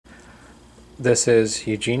This is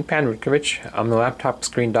Eugene Panrutkovich. I'm the laptop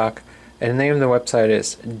screen doc, and the name of the website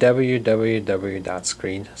is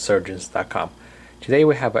www.screensurgeons.com. Today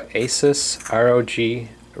we have an ASUS ROG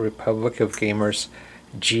Republic of Gamers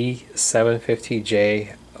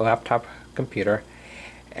G750J laptop computer,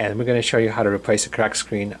 and we're going to show you how to replace a cracked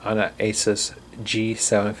screen on an ASUS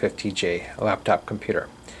G750J laptop computer.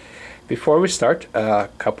 Before we start, a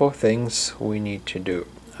couple of things we need to do.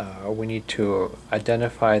 We need to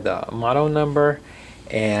identify the model number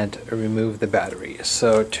and remove the battery.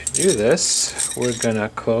 So to do this, we're going to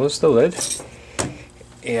close the lid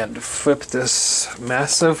and flip this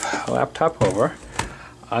massive laptop over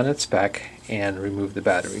on its back and remove the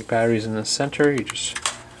battery. Battery's in the center. You just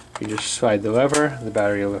slide the lever, the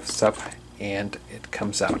battery lifts up and it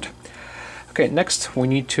comes out. Okay, next we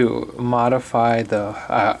need to modify the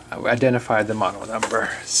identify the model number.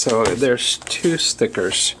 So there's two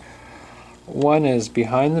stickers. One is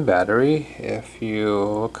behind the battery. If you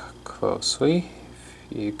look closely,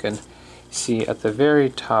 you can see at the very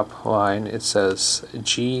top line it says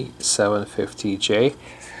G750J.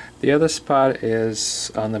 The other spot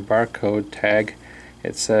is on the barcode tag.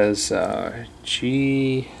 It says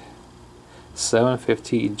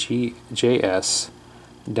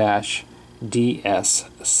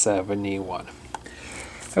G750JS-DS71.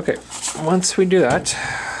 Okay, once we do that,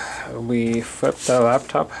 we flip the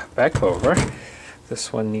laptop back over.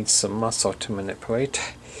 This one needs some muscle to manipulate.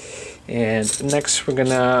 And next we're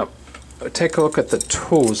gonna take a look at the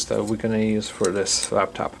tools that we're gonna use for this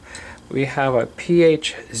laptop. We have a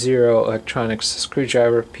PH0 electronics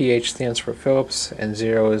screwdriver. PH stands for Phillips and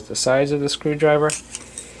 0 is the size of the screwdriver.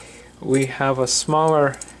 We have a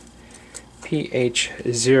smaller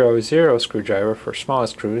PH00 screwdriver for smaller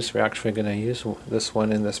screws. We're actually going to use this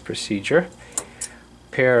one in this procedure.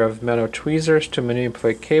 Pair of metal tweezers to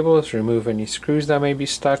manipulate cables, remove any screws that may be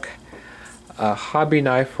stuck. A hobby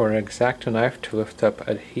knife or an X-Acto knife to lift up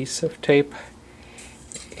adhesive tape.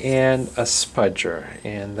 And a spudger,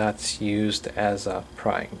 and that's used as a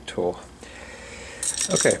prying tool.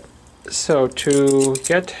 Okay, so to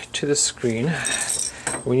get to the screen,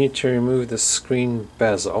 we need to remove the screen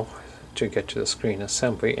bezel to get to the screen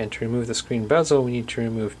assembly, and to remove the screen bezel we need to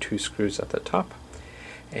remove two screws at the top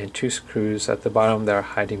and two screws at the bottom that are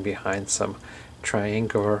hiding behind some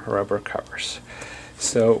triangular rubber covers.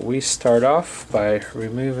 So we start off by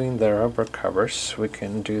removing the rubber covers. We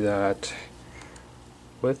can do that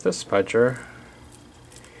with the spudger,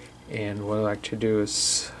 and what I like to do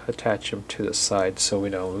is attach them to the side so we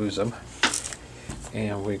don't lose them.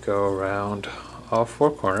 And we go around all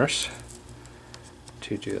four corners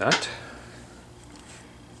to do that,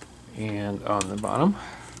 and on the bottom,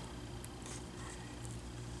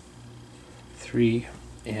 3,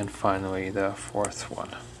 and finally the fourth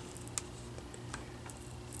one.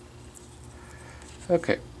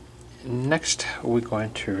 Okay, next we're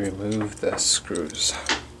going to remove the screws,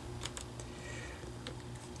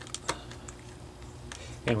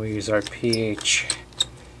 and we use our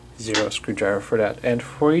PH0 screwdriver for that. And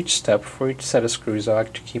for each step, for each set of screws, I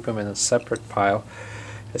like to keep them in a separate pile,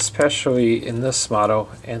 especially in this model,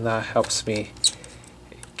 and that helps me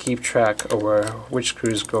keep track of which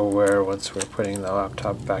screws go where once we're putting the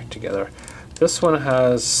laptop back together. This one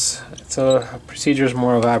has, procedure is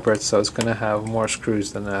more elaborate, so it's going to have more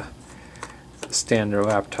screws than a standard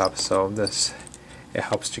laptop, so it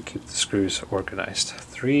helps to keep the screws organized.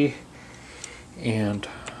 3 and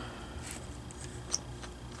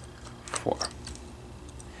 4.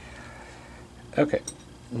 Okay,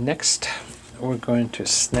 next we're going to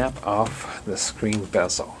snap off the screen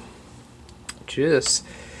bezel. To do this,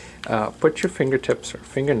 put your fingertips or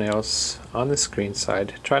fingernails on the screen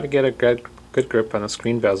side. Try to get a good grip on the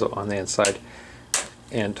screen bezel on the inside,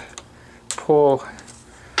 and pull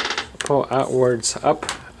outwards,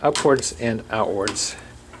 upwards and outwards,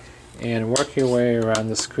 and work your way around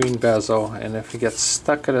the screen bezel. And if you get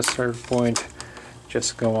stuck at a certain point,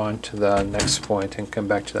 just go on to the next point and come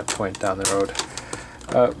back to that point down the road.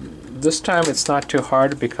 This time it's not too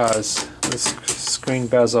hard because this screen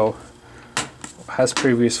bezel has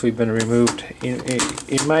previously been removed.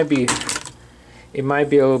 It might be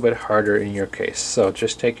a little bit harder in your case, so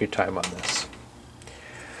just take your time on this.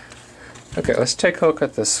 Okay, let's take a look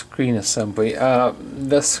at the screen assembly.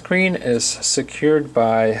 The screen is secured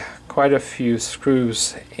by quite a few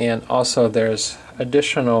screws, and also there's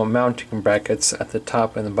additional mounting brackets at the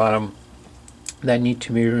top and the bottom that need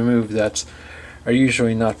to be removed that are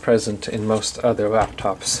usually not present in most other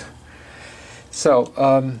laptops. So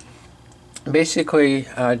basically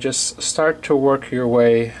just start to work your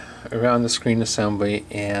way around the screen assembly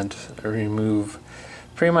and remove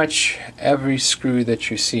pretty much every screw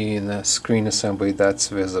that you see in the screen assembly that's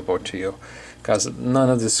visible to you, because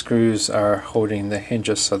none of the screws are holding the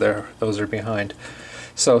hinges, so those are behind.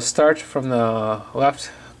 So start from the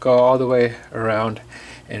left, go all the way around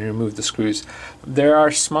and remove the screws. There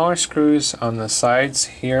are smaller screws on the sides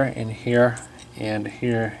here and here and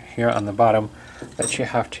here on the bottom that you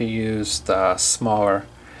have to use the smaller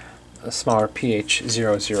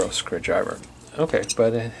PH00 screwdriver. Okay,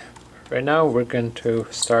 but right now we're going to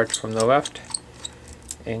start from the left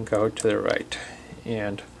and go to the right.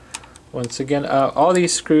 And once again, all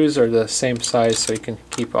these screws are the same size, so you can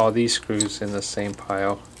keep all these screws in the same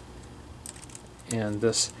pile. And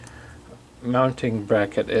this mounting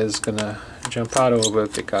bracket is going to jump out a little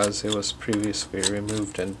bit because it was previously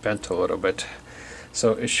removed and bent a little bit.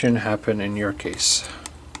 So it shouldn't happen in your case.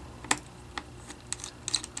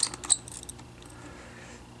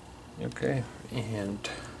 Okay, and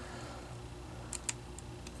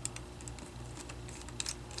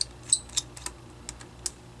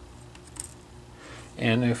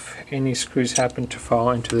if any screws happen to fall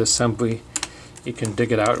into the assembly, you can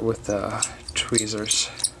dig it out with the tweezers.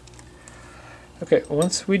 Okay,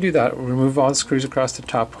 once we do that, remove all the screws across the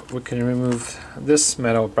top. We can remove this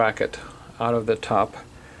metal bracket out of the top,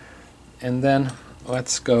 and then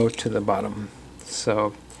let's go to the bottom.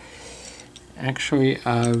 So actually,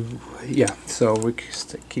 yeah, so we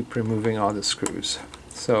keep removing all the screws.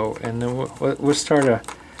 So, and then we'll start a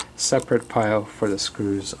separate pile for the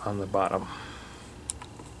screws on the bottom.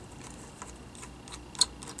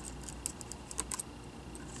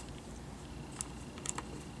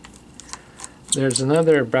 There's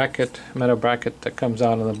another bracket, metal bracket that comes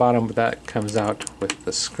out on the bottom, but that comes out with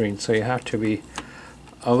the screen. So you have to be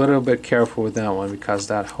a little bit careful with that one because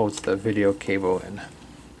that holds the video cable in.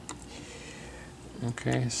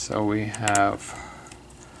 Okay, so we have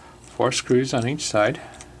 4 screws on each side.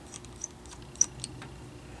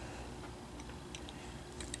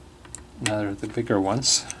 Now they're the bigger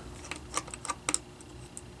ones.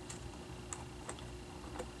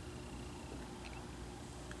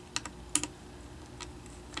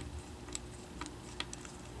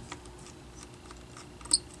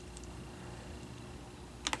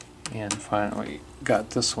 And finally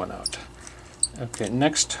got this one out. Okay,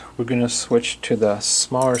 next we're going to switch to the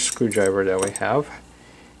smaller screwdriver that we have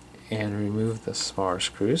and remove the smaller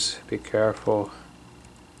screws. Be careful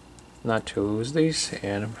not to lose these,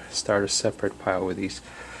 and start a separate pile with these.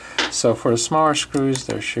 So for the smaller screws,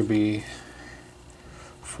 there should be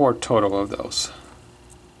 4 total of those.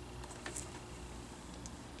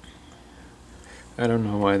 I don't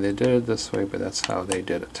know why they did it this way, but that's how they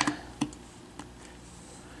did it.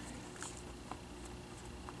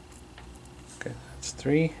 Okay, that's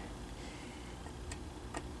 3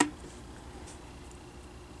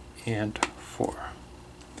 and 4.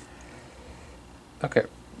 Okay,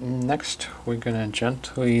 next we're going to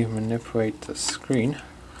gently manipulate the screen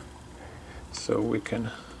so we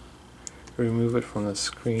can remove it from the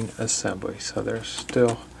screen assembly. So there's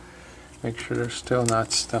still, make sure there's still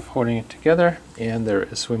not stuff holding it together, and there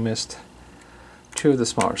is, we missed 2 of the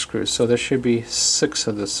smaller screws, so there should be 6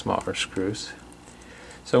 of the smaller screws.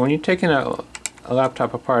 So when you're taking a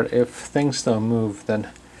laptop apart, if things don't move,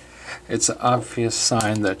 then it's an obvious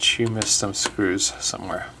sign that you missed some screws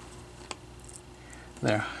somewhere.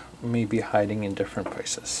 They're maybe hiding in different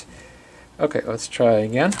places. Okay, let's try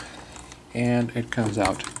again, and it comes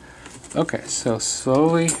out. Okay, so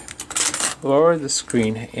slowly lower the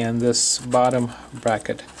screen and this bottom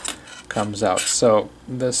bracket comes out. So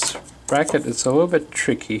this bracket is a little bit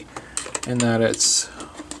tricky in that it's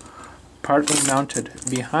partly mounted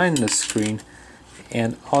behind the screen,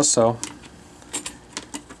 and also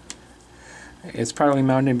it's partly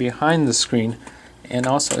mounted behind the screen, and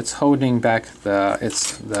also it's holding back the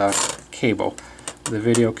cable, the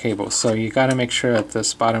video cable. So you got to make sure that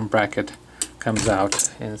this bottom bracket comes out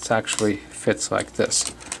and it actually fits like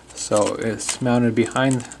this. So it's mounted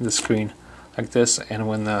behind the screen like this, and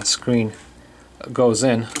when the screen goes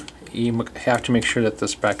in, you have to make sure that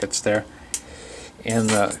this bracket's there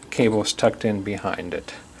and the cable is tucked in behind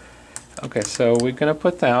it. Okay, so we're going to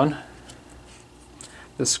put down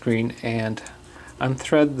the screen and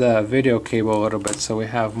unthread the video cable a little bit so we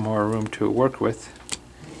have more room to work with.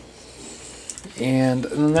 And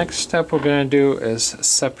the next step we're going to do is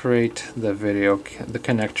separate the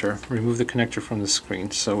connector, remove the connector from the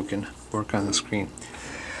screen so we can work on the screen.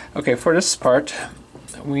 Okay, for this part,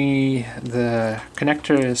 the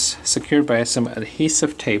connector is secured by some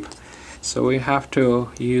adhesive tape, so we have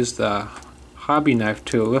to use the hobby knife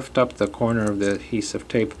to lift up the corner of the adhesive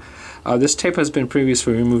tape. This tape has been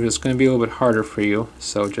previously removed. It's going to be a little bit harder for you,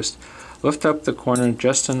 so just lift up the corner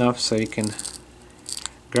just enough so you can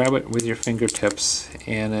grab it with your fingertips,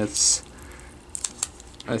 and it's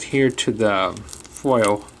adhered to the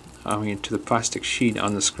foil, to the plastic sheet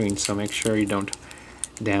on the screen, so make sure you don't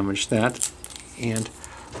damage that. And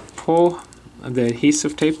pull the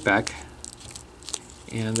adhesive tape back,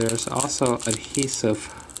 and there's also adhesive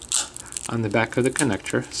on the back of the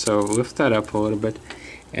connector, so lift that up a little bit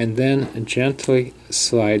and then gently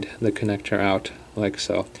slide the connector out like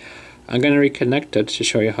so. I'm going to reconnect it to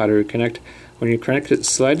show you how to reconnect. When you connect it,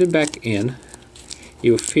 slide it back in.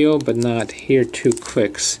 You'll feel but not hear two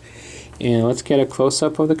clicks. And let's get a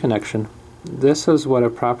close-up of the connection. This is what a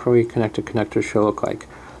properly connected connector should look like.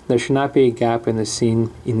 There should not be a gap in the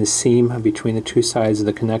seam between the two sides of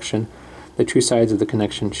the connection. The two sides of the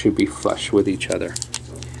connection should be flush with each other.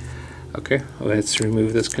 Okay, let's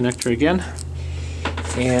remove this connector again.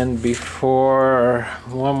 And before,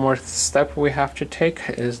 one more step we have to take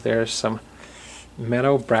is there's some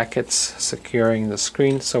metal brackets securing the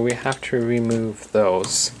screen, so we have to remove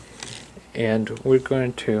those. And we're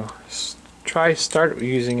going to start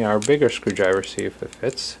using our bigger screwdriver, see if it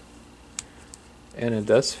fits. And it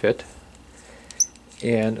does fit.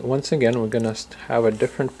 And once again, we're going to have a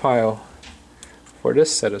different pile for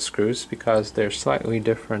this set of screws because they're slightly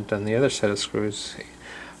different than the other set of screws.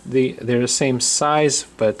 They're the same size,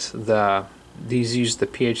 but these use the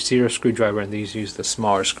PH0 screwdriver and these use the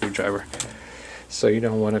smaller screwdriver. So you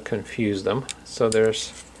don't want to confuse them. So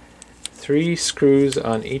there's 3 screws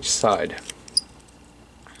on each side.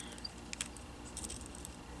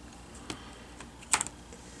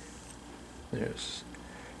 There's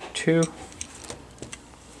 2.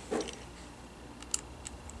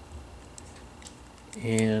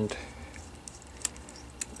 And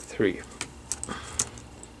 3.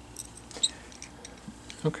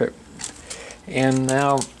 Okay, and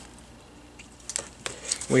now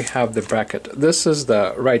we have the bracket. This is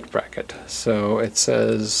the right bracket, so it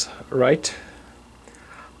says right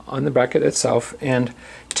on the bracket itself, and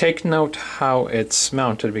take note how it's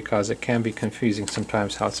mounted because it can be confusing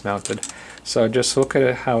sometimes how it's mounted. So just look at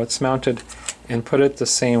it how it's mounted and put it the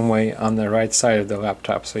same way on the right side of the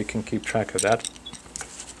laptop so you can keep track of that.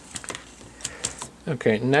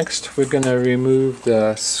 Okay, next we're going to remove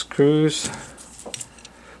the screws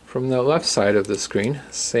from the left side of the screen.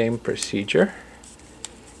 Same procedure.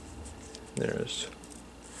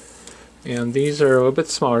 And these are a little bit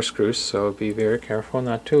smaller screws, so be very careful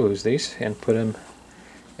not to lose these, and put them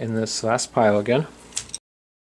in this last pile again.